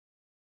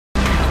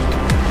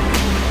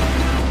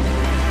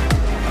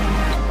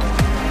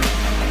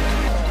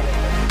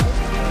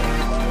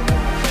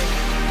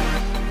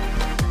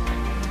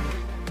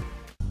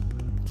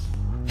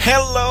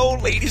Hello,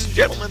 ladies and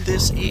gentlemen,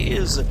 this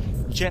is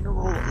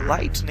General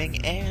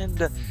Lightning, and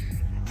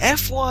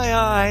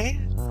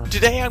FYI,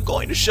 today I'm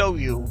going to show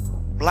you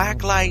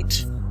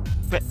Blacklight,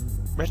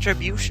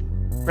 Retribution,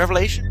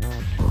 Revelation,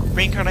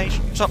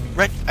 Reincarnation,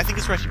 I think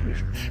it's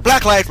Retribution.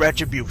 Blacklight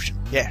Retribution.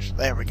 Yes,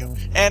 there we go.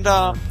 And,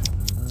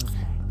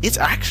 it's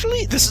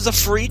actually, this is a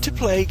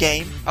free-to-play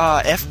game,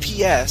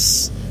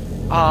 FPS,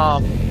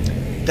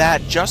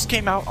 that just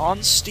came out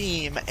on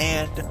Steam,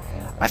 and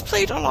I've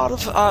played a lot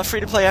of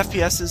free-to-play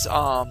FPSs,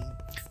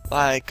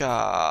 like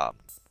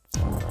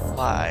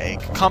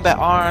Combat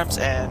Arms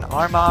and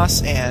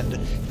Armas and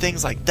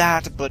things like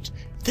that, but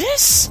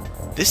this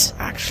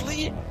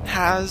actually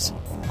has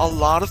a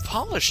lot of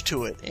polish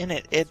to it in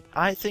it.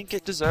 I think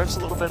it deserves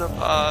a little bit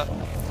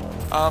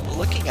of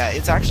looking at.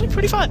 It's actually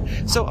pretty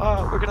fun. So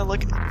we're gonna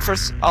look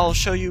first. I'll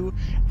show you,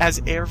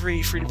 as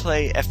every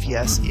free-to-play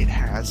FPS, it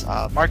has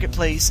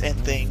marketplace and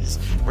things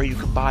where you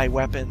can buy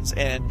weapons,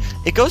 and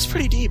it goes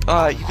pretty deep.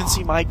 You can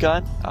see my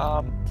gun,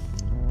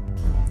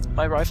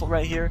 my rifle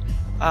right here,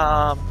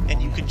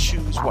 and you can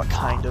choose what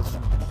kind of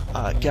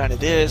gun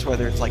it is,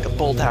 whether it's like a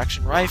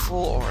bolt-action rifle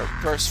or a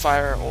burst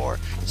fire or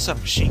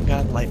submachine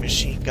gun, light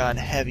machine gun,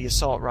 heavy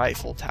assault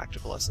rifle,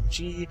 tactical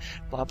SMG,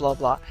 blah blah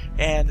blah.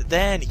 And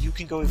then you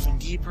can go even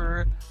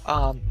deeper,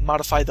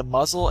 modify the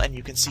muzzle, and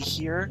you can see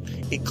here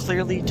it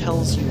clearly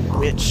tells you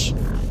which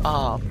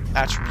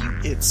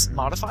attribute it's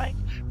modifying,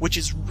 which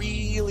is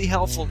really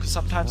helpful because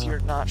sometimes you're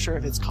not sure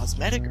if it's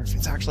cosmetic or if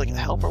it's actually going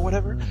to help or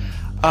whatever.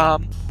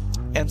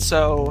 And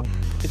so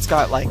it's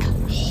got like a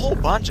whole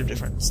bunch of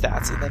different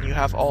stats, and then you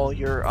have all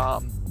your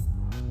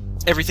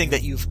everything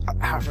that you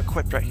have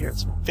equipped right here.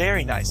 It's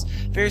very nice,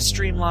 very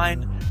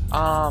streamlined,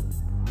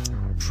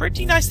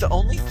 pretty nice. The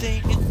only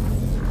thing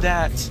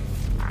that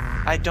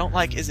I don't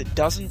like is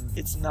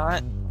it's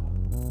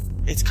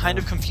kind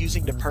of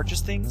confusing to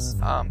purchase things.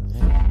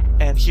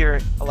 And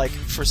here, like,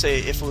 for say,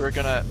 if we were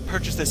gonna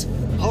purchase this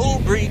Hull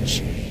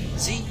Breach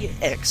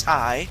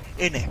ZXI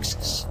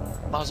NX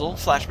muzzle,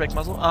 flashback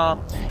muzzle,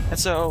 and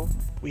so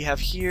we have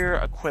here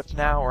equip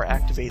now or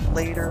activate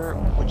later,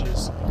 which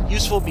is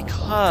useful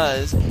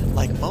because,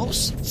 like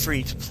most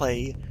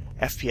free-to-play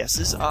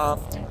FPSs,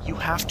 you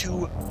have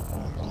to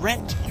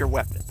rent your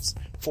weapons.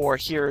 For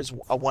here's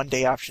a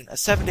 1-day option, a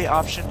 7-day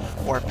option,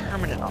 or a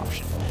permanent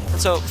option.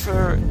 And so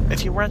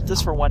if you rent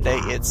this for 1 day,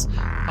 it's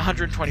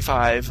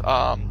 125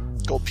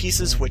 gold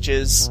pieces, which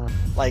is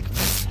like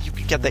you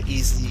could get that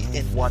easy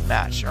in one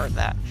match. Earn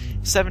that.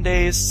 7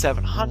 days,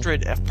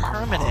 700. If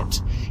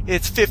permanent,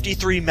 it's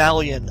 53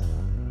 million,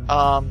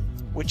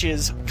 which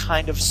is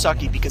kind of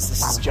sucky because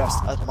this is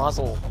just a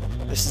muzzle.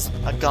 This is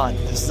a gun.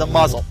 This is a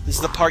muzzle. This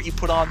is the part you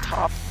put on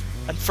top,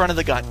 in front of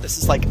the gun. This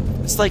is like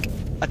it's like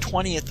a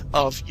 20th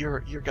of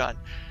your gun,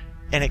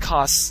 and it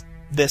costs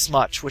this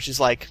much, which is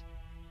like,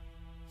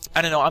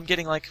 I don't know, I'm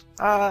getting like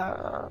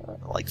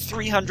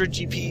 300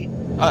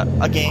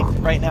 GP a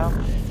game right now.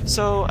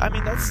 So I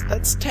mean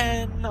that's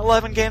 10,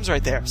 11 games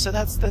right there. So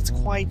that's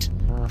quite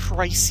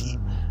pricey.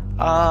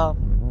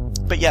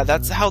 But yeah,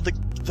 that's how the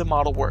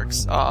model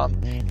works.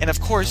 And of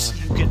course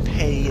you can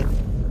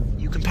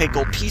pay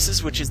gold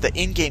pieces, which is the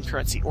in-game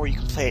currency, or you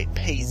can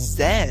pay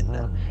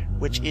Zen,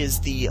 which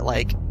is the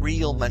like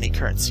real money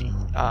currency.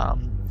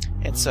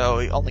 And so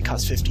it only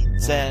costs 15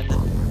 Zen,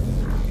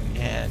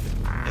 and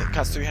it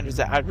costs 300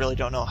 Zen. I really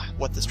don't know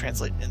what this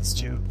translates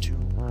to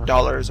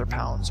dollars or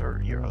pounds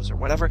or euros or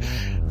whatever.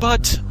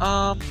 But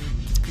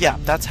yeah,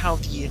 that's how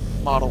the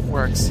model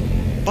works.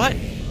 But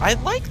I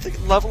like the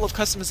level of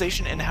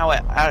customization and how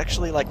it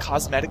actually like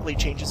cosmetically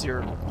changes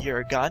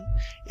your gun.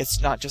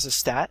 It's not just a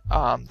stat.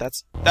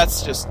 That's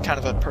just kind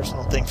of a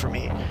personal thing for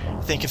me.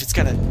 I think if it's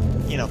gonna,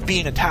 be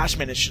an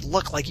attachment, it should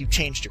look like you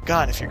changed your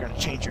gun if you're gonna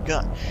change your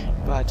gun.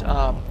 But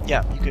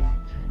yeah, you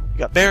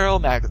got barrel,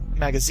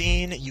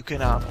 magazine. You can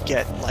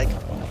get like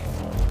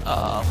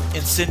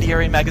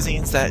incendiary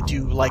magazines that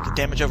do like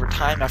damage over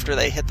time after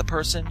they hit the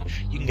person.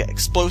 You can get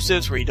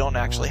explosives where you don't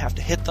actually have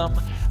to hit them.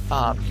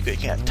 You can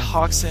get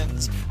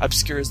toxins,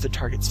 obscures the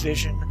target's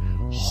vision,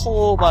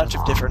 whole bunch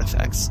of different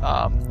effects,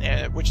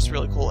 which is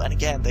really cool. And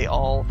again, they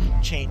all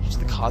change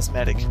the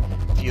cosmetic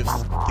view of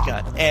the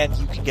gun. And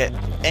you can get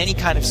any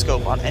kind of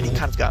scope on any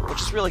kind of gun,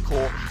 which is really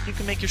cool. You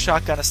can make your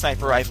shotgun a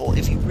sniper rifle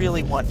if you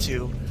really want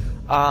to.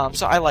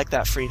 So I like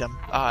that freedom.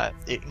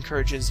 It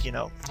encourages, you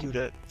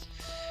to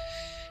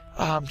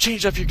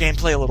change up your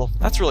gameplay a little.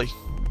 That's really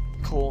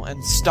cool.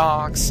 And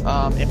stocks,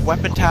 and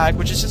weapon tag,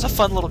 which is just a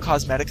fun little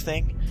cosmetic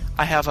thing.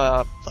 I have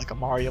a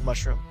Mario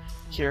mushroom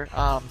here,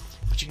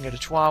 but you can get a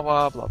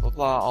chihuahua, blah blah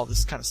blah, all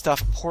this kind of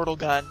stuff. A portal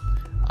gun.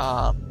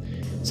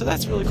 So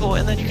that's really cool.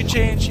 And then you can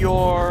change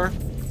your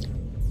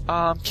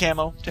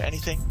camo to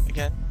anything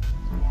again.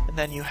 And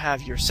then you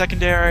have your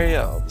secondary,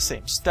 the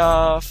same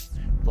stuff.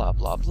 Blah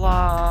blah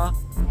blah.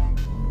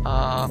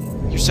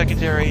 Your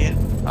secondary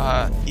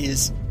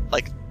is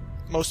like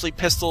mostly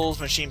pistols,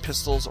 machine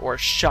pistols, or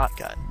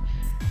shotgun.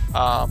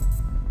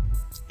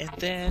 And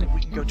then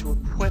we can go to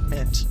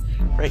equipment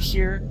right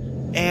here,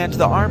 and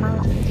the armor.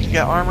 You can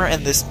get armor,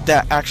 and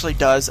that actually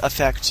does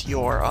affect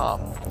your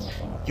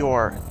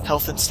your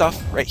health and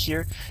stuff right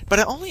here, but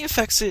it only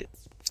affects it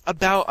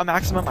about a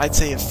maximum, I'd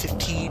say, of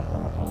 15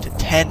 to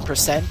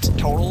 10%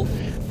 total.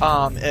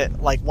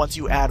 Like once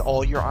you add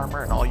all your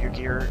armor and all your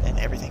gear and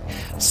everything.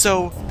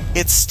 So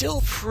it's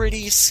still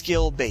pretty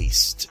skill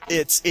based.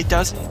 It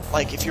doesn't,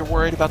 like, if you're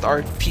worried about the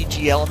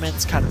RPG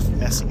elements kind of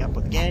messing up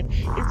with the game,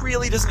 it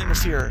really doesn't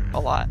interfere a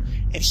lot.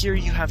 And here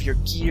you have your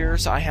gear,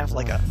 so I have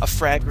like a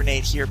frag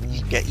grenade here, but you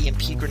can get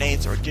EMP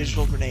grenades or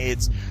digital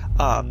grenades.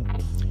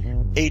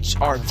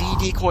 HRV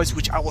decoys,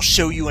 which I will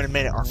show you in a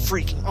minute, are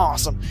freaking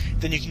awesome.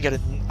 Then you can get an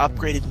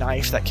upgraded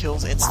knife that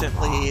kills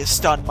instantly,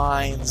 stun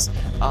mines,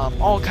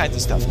 all kinds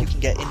of stuff. You can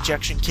get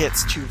injection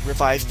kits to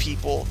revive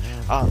people,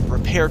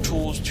 repair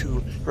tools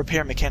to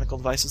repair mechanical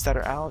devices that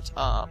are out,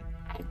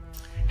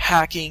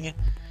 hacking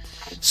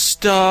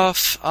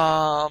stuff,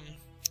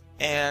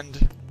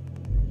 and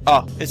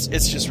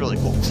it's just really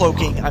cool.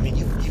 Cloaking, I mean,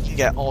 you can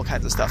get all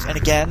kinds of stuff. And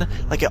again,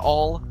 like, it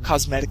all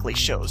cosmetically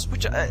shows,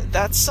 which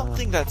that's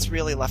something that's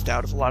really left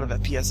out of a lot of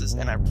FPSs,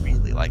 and I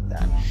really like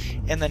that.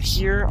 And then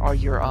here are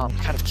your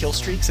kind of kill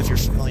streaks, if you're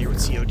familiar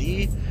with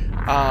COD.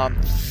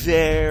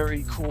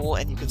 Very cool,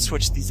 and you can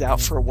switch these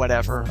out for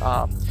whatever.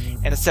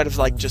 And instead of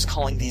like just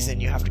calling these in,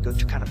 you have to go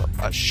to kind of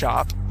a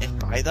shop and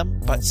buy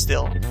them, but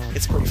still,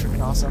 it's pretty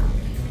freaking awesome.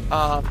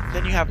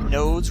 Then you have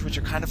nodes, which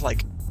are kind of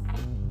like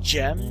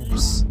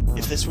gems.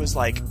 If this was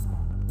like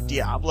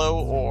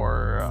Diablo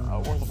or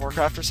World of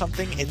Warcraft or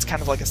something, it's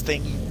kind of like a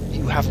thing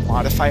you have a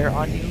modifier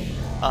on you,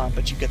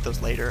 but you get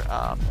those later.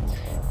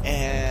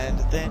 And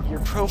then your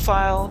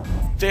profile,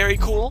 very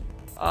cool.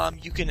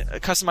 You can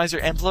customize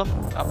your emblem.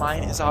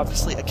 Mine is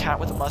obviously a cat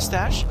with a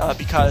mustache,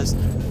 because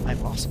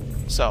I'm awesome.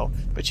 So,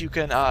 but you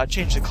can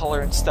change the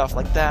color and stuff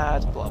like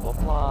that, blah blah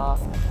blah,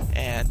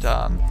 and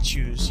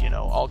choose, you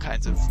know, all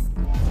kinds of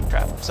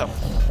crap. So,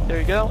 there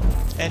you go.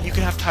 And you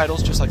can have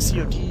titles just like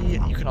COD.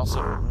 You can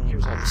also,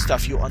 here's all the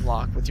stuff you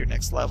unlock with your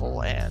next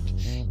level, and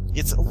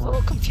it's a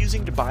little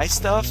confusing to buy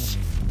stuff.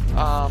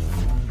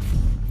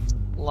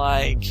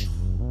 Like,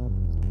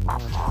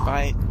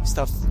 buy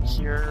stuff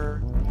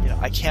here. You know,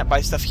 I can't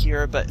buy stuff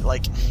here, but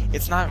like,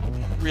 it's not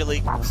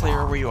really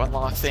clear where you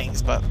unlock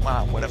things, but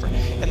whatever.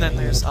 And then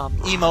there's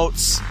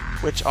emotes,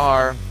 which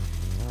are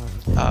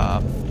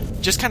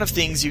just kind of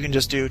things you can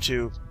just do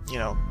to, you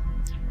know,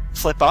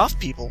 flip off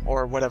people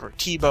or whatever.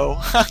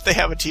 T-bow, they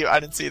have a T-bow. I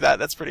didn't see that.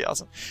 That's pretty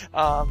awesome.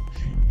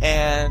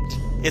 And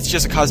it's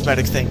just a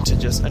cosmetic thing to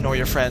just annoy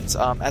your friends.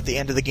 At the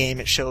end of the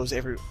game, it shows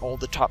all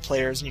the top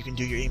players, and you can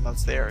do your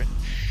emotes there and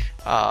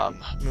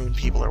moon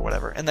people or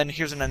whatever. And then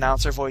here's an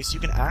announcer voice. You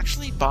can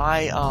actually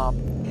buy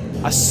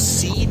a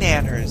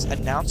C-Nanner's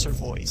announcer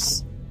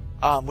voice,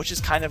 which is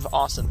kind of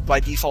awesome. By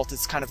default,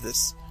 it's kind of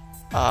this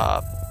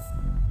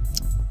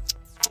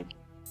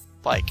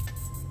like,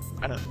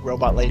 I don't know,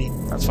 robot lady.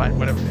 That's fine,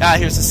 whatever.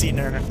 Here's the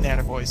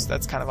C-Nanner voice.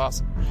 That's kind of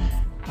awesome.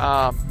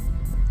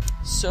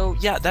 So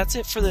yeah, that's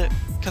it for the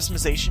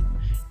customization.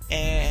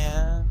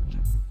 And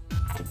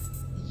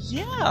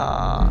yeah,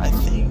 I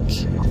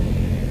think,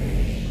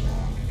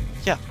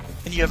 yeah.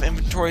 And you have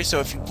inventory,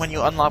 so when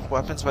you unlock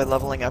weapons by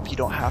leveling up, you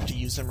don't have to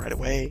use them right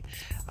away.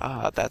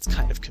 That's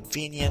kind of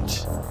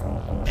convenient.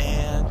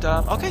 And,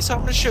 okay, so I'm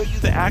going to show you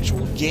the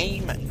actual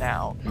game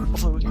now.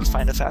 Hopefully we can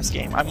find a fast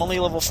game. I'm only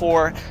level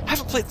 4. I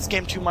haven't played this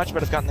game too much,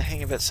 but I've gotten the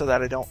hang of it so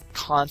that I don't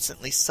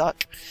constantly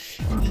suck.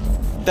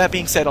 That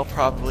being said, I'll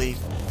probably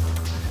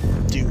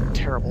do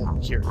terrible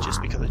here,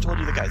 just because I told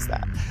you the guys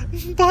that.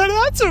 But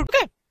that's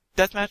okay.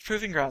 Deathmatch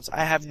Proving Grounds.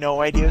 I have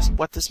no idea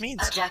what this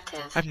means.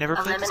 Objective. I've never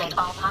played this game.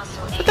 All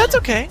hostile But that's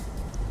okay.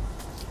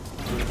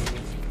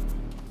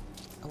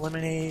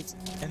 Eliminate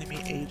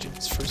enemy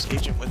agents. First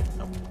agent with...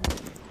 Nope.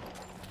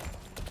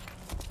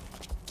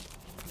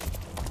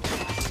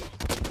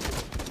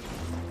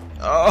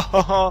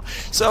 Oh,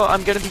 so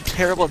I'm gonna be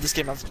terrible at this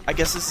game. I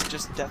guess this is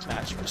just a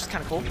deathmatch, which is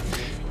kind of cool.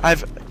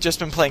 I've just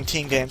been playing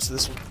team games, so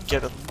this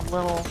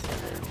will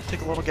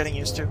take a little getting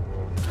used to.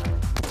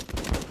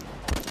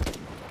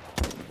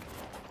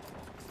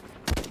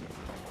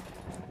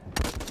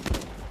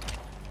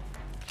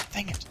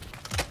 Dang it!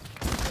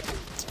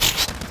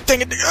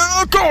 Dang it!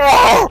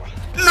 Oh,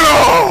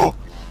 no!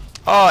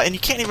 Oh, and you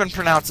can't even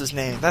pronounce his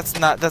name.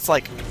 That's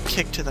like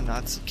kick to the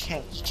nuts. You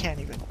can't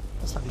even.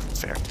 That's not even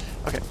fair.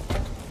 Okay.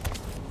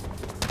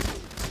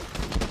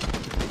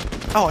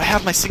 Oh, I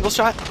have my single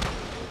shot?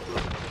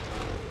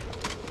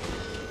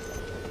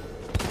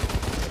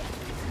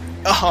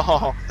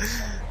 Oh,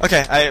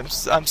 okay,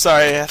 I'm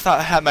sorry, I thought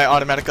I had my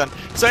automatic gun.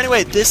 So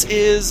anyway, this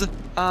is,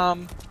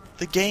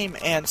 the game,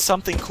 and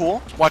something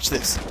cool. Watch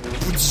this.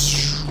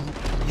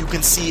 You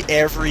can see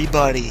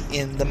everybody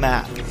in the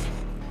map.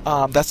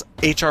 That's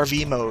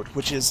HRV mode,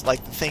 which is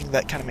like the thing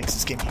that kind of makes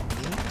this game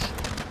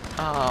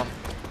unique.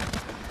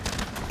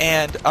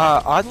 And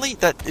oddly,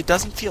 that it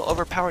doesn't feel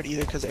overpowered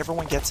either, because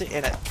everyone gets it,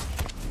 and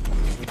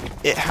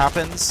it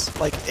happens,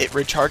 like, it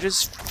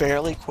recharges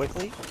fairly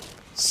quickly.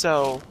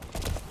 So,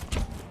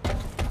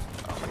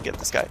 I'm gonna get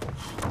this guy.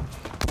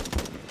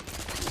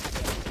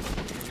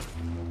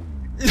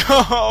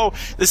 No!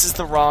 This is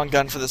the wrong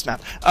gun for this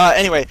map.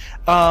 Anyway,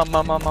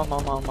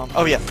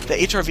 Oh yeah, the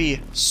HRV,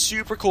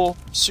 super cool,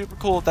 super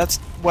cool. That's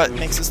what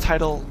makes this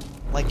title,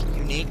 like,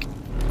 unique.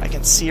 I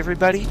can see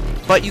everybody,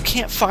 but you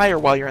can't fire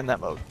while you're in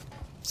that mode.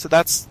 So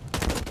that's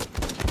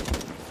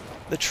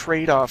the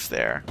trade-off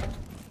there.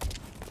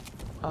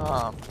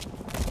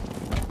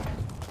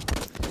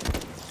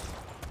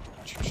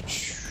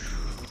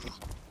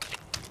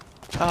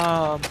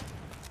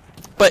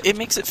 But it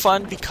makes it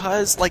fun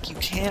because, like, you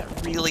can't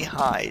really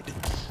hide.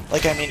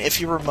 Like, I mean,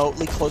 if you're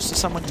remotely close to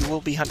someone, you will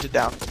be hunted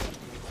down.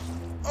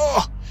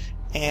 Oh!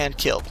 And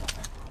killed.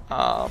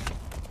 But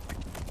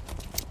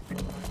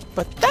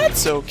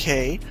that's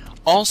okay.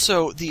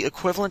 Also, the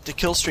equivalent to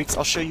kill streaks,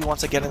 I'll show you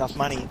once I get enough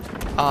money,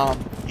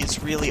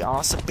 is really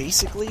awesome.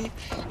 Basically,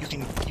 you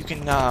can,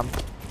 I'll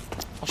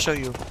show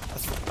you.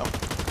 Oh.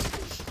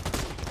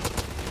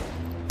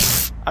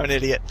 I'm an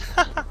idiot.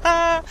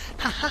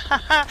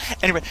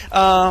 Anyway,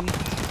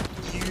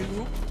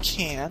 you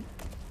can,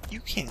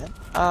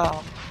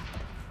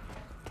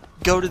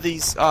 go to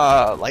these,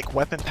 like,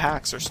 weapon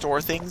packs or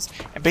store things,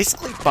 and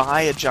basically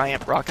buy a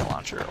giant rocket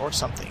launcher or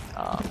something.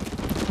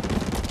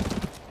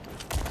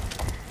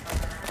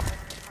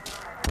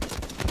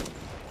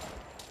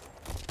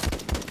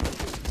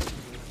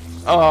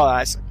 Oh,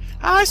 I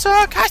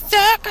suck.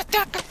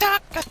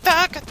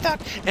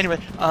 Anyway,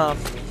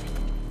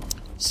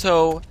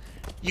 so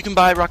you can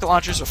buy rocket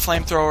launchers or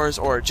flamethrowers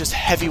or just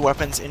heavy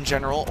weapons in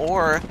general,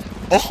 or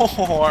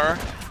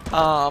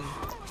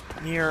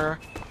near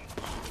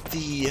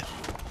the,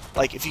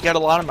 like, if you get a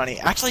lot of money.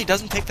 Actually, it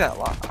doesn't take that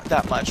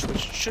much, which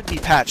should be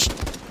patched.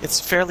 It's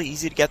fairly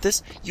easy to get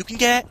this. You can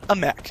get a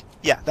mech.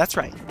 Yeah, that's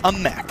right, a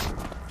mech.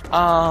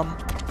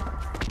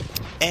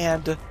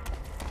 And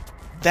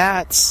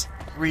that's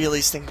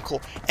really stinking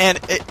cool. And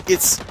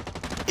it's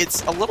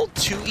a little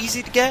too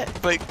easy to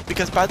get, but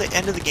because by the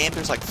end of the game,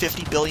 there's like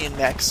 50 billion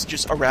mechs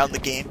just around the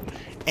game,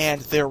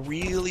 and they're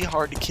really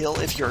hard to kill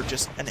if you're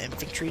just an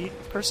infantry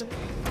person.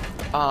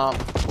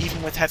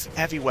 Even with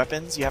heavy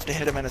weapons, you have to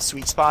hit them in a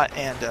sweet spot,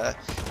 and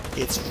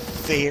it's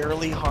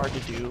fairly hard to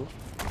do.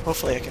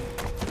 Hopefully I can,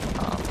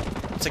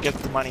 once I get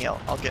the money,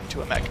 I'll get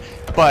into a mech.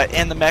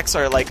 And the mechs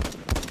are like,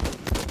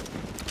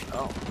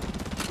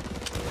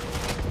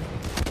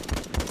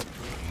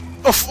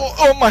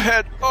 oh my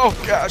head! Oh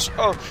gosh!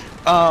 Oh,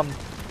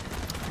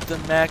 the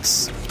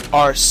mechs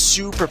are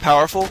super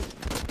powerful.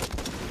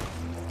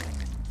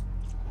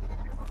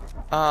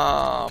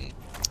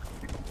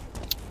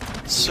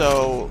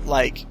 So,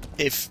 like,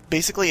 if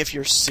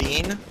you're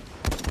seen,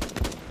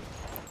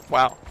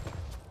 wow,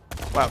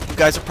 you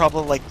guys are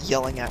probably like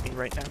yelling at me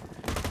right now,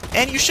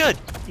 and you should.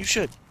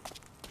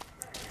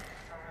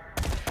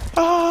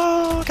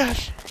 Oh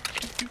gosh.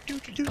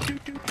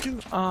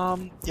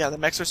 Yeah, the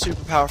mechs are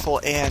super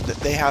powerful, and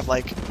they have,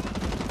 like,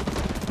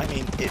 I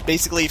mean,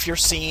 basically, if you're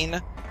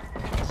seen,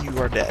 you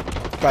are dead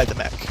by the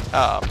mech.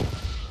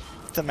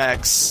 The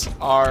mechs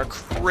are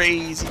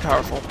crazy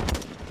powerful,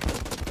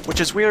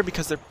 which is weird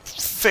because they're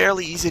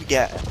fairly easy to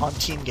get on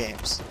team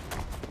games.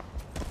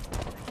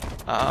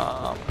 You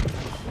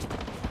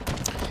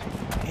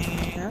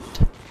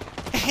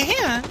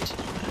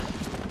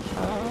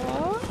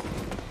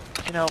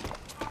know,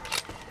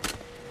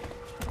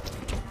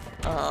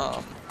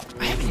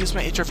 I haven't used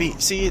my HRV.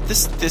 See,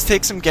 this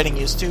takes some getting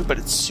used to, but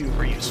it's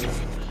super useful.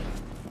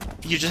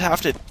 You just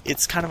have to,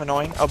 it's kind of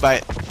annoying. Oh,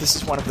 this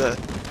is one of the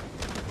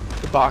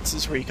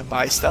boxes where you can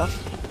buy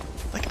stuff.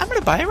 Like, I'm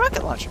gonna buy a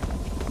rocket launcher.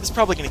 This is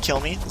probably gonna kill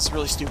me. This is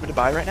really stupid to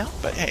buy right now,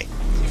 but hey,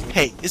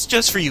 it's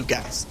just for you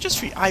guys. Just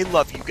for you. I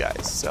love you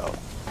guys, so.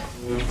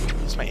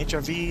 Here's my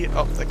HRV.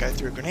 Oh, that guy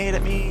threw a grenade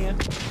at me.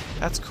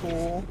 That's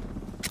cool.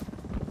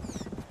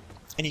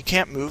 And you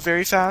can't move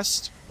very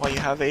fast while you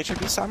have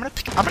HRV, so I'm gonna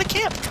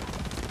camp.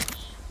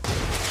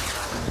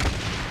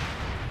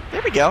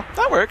 There we go.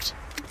 That worked.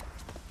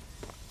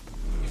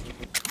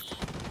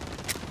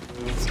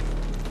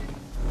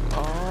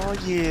 Oh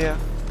yeah.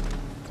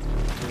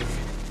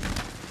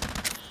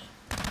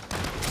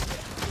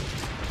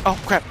 Oh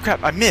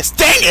crap! I missed.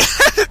 Dang it!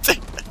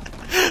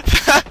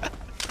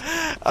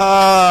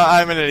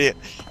 I'm an idiot.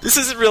 This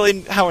isn't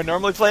really how I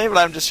normally play, but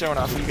I'm just showing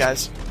off for you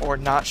guys, or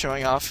not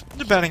showing off,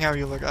 depending how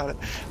you look at it.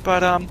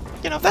 But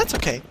you know, that's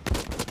okay.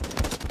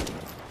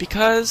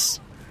 Because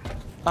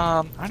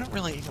I don't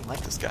really even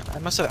like this gun. I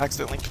must have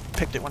accidentally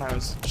picked it when I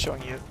was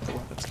showing you the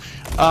weapons.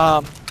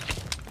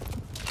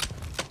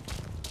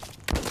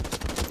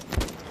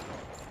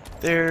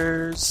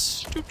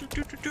 There's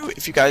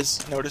if you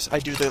guys notice, I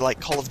do the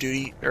like Call of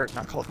Duty, or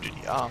not Call of Duty,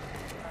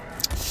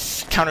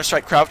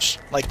 Counter-Strike crouch,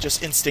 like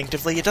just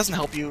instinctively. It doesn't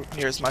help you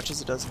near as much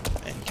as it does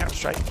in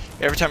Counter-Strike.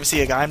 Every time I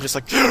see a guy, I'm just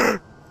like,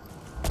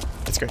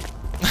 it's great.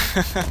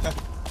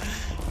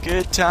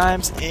 Good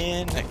times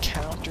in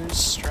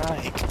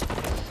Counter-Strike.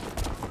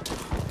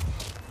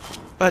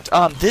 But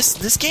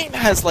this game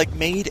has like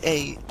made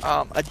a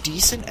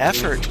decent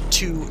effort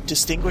to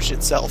distinguish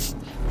itself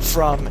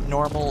from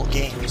normal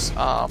games.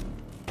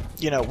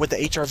 You know, with the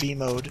HRV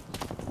mode,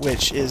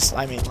 which is,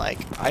 I mean, like,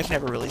 I've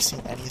never really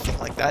seen anything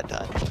like that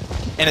done.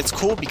 And it's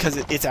cool because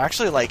it's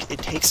actually, like, it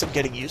takes some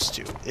getting used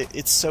to.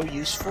 It's so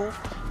useful,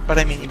 but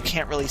I mean, you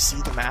can't really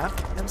see the map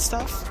and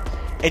stuff.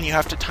 And you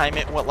have to time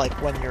it,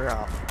 when you're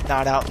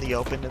not out in the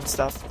open and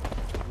stuff.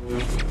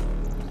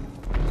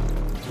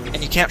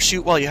 And you can't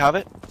shoot while you have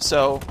it,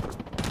 so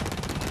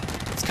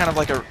it's kind of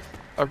like a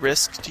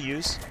risk to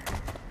use.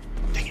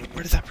 Dang it,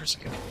 where did that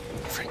person go?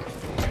 Frick.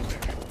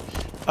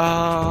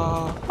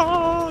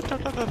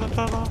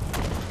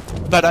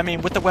 But I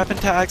mean, with the weapon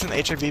tags and the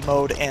HRV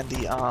mode and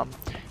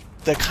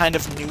the kind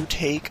of new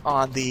take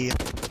on the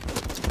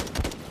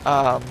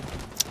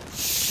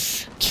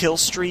kill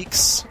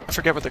streaks, I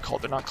forget what they're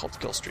called. They're not called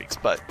kill streaks,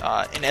 but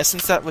in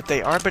essence, that's what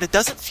they are. But it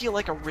doesn't feel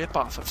like a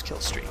rip-off of kill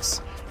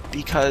streaks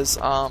because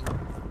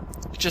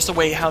just the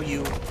way how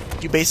you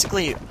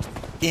basically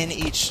in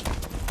each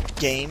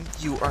game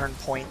you earn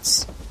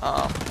points.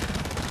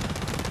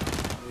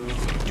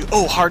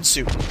 Oh, hard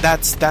suit.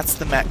 That's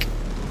the mech.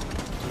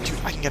 Dude,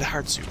 I can get a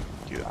hard suit.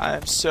 Dude,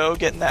 I'm so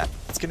getting that.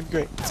 It's gonna be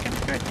great. It's gonna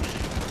be great.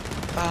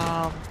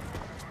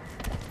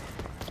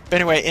 But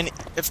anyway,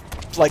 if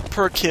like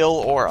per kill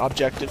or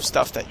objective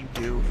stuff that you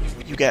do,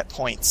 you get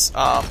points,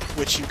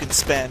 which you can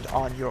spend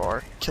on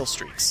your kill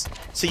streaks.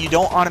 So you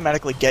don't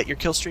automatically get your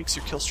kill streaks.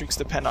 Your kill streaks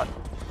depend on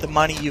the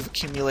money you've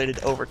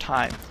accumulated over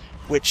time,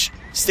 which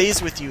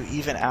stays with you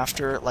even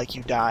after like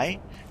you die.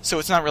 So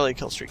it's not really a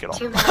kill streak at all.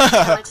 2 minutes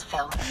till it's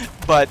filled.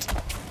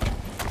 But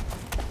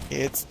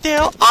it's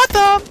still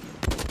awesome!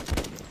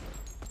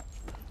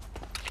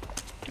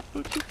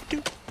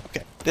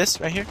 Okay,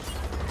 this right here.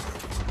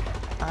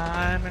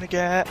 I'm gonna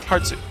get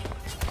hard suit.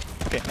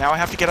 Okay, now I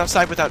have to get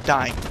outside without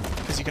dying,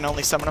 because you can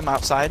only summon them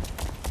outside.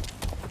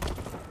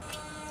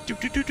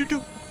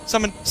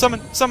 Summon,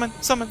 summon, summon,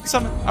 summon,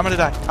 summon. I'm gonna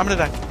die. I'm gonna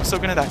die. I'm so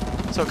gonna die.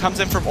 So it comes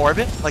in from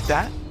orbit, like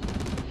that.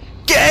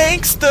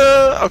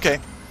 Gangsta! Okay,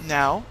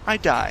 now I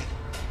die.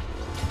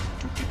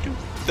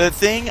 The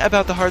thing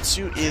about the hard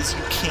suit is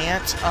you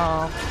can't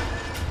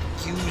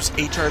use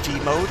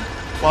HRV mode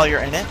while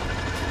you're in it.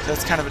 So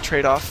that's kind of a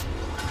trade-off.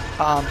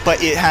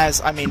 But it has,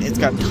 I mean, it's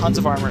got tons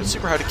of armor. It's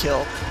super hard to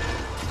kill.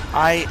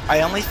 I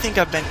only think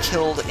I've been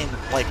killed in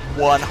like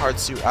one hard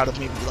suit out of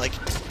maybe like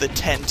the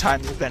 10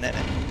 times I've been in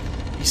it.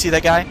 You see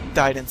that guy?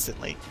 Died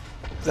instantly.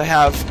 You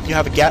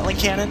have a Gatling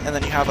cannon, and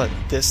then you have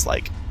this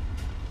like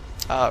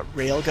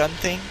railgun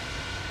thing,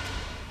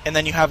 and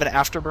then you have an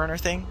afterburner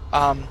thing.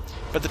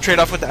 But the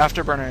trade-off with the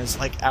afterburner is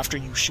like after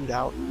you shoot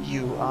out,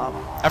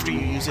 after you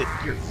use it,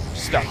 you're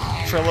stuck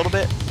for a little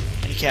bit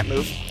and you can't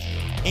move.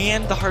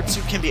 And the hard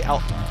suit can be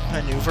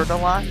outmaneuvered a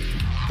lot,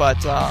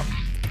 but yeah,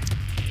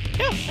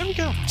 there we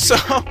go. So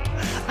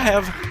I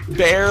have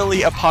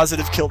barely a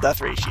positive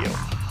kill-death ratio.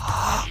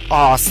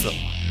 Awesome.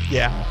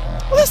 Yeah.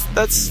 Well,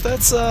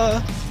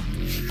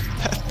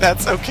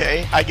 that's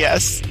okay, I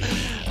guess.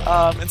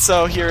 And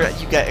so here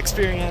you get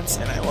experience,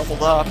 and I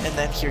leveled up, and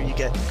then here you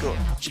get good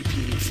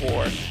GP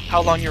for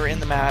how long you were in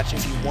the match,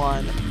 if you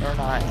won or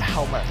not,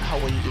 how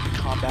well you did in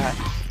combat,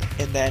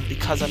 and then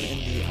because I'm in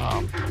the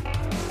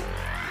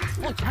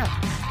oh crap,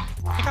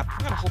 I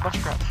got a whole bunch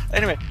of crap.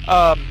 Anyway,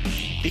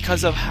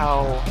 because of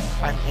how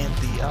I'm in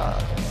the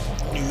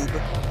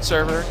noob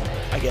server,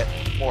 I get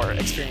more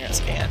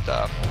experience and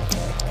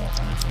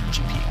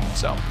GP.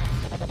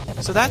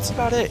 So that's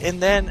about it.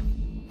 And then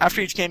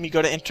after each game, you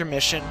go to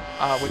intermission,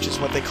 which is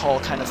what they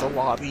call kind of the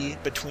lobby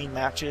between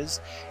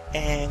matches,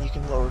 and you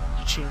can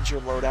change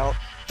your loadout.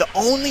 The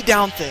only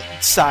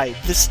downside,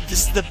 this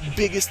is the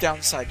biggest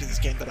downside to this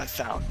game that I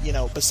found, you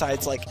know,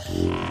 besides like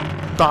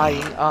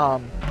buying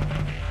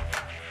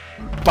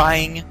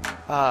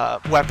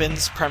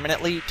weapons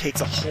permanently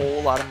takes a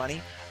whole lot of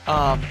money.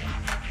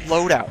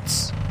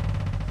 Loadouts.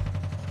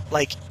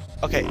 Like,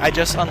 okay, I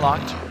just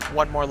unlocked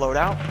one more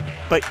loadout,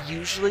 but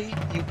usually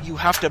you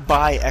have to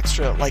buy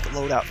extra like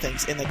loadout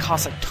things, and they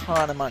cost a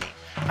ton of money.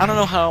 I don't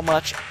know how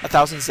much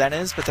 1,000 Zen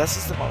is, but this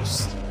is the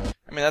most.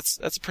 I mean, that's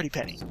a pretty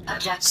penny.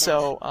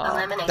 So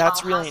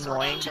that's really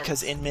annoying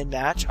because in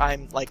mid-match,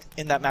 I'm like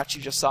in that match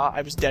you just saw,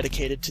 I was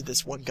dedicated to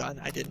this one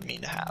gun I didn't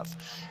mean to have.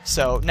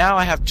 So now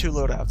I have 2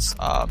 loadouts,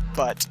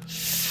 but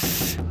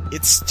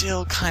it's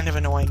still kind of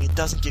annoying. It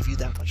doesn't give you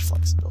that much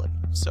flexibility.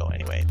 So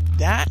anyway,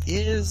 that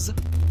is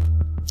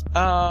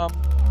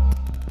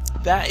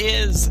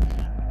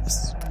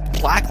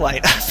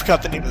Blacklight. I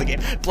forgot the name of the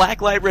game.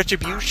 Blacklight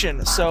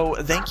Retribution. So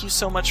thank you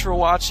so much for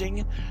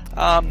watching.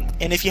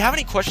 And if you have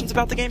any questions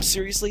about the game,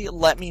 seriously,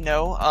 let me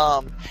know.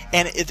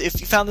 And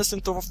if you found this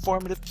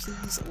informative,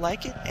 please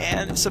like it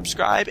and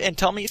subscribe, and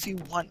tell me if you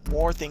want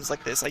more things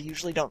like this. I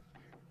usually don't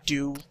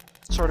do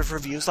sort of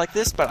reviews like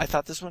this, but I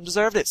thought this one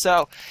deserved it.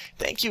 So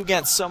thank you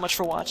again so much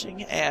for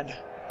watching, and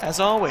as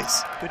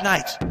always, good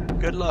night,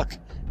 good luck,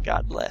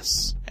 God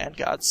bless, and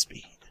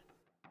Godspeed.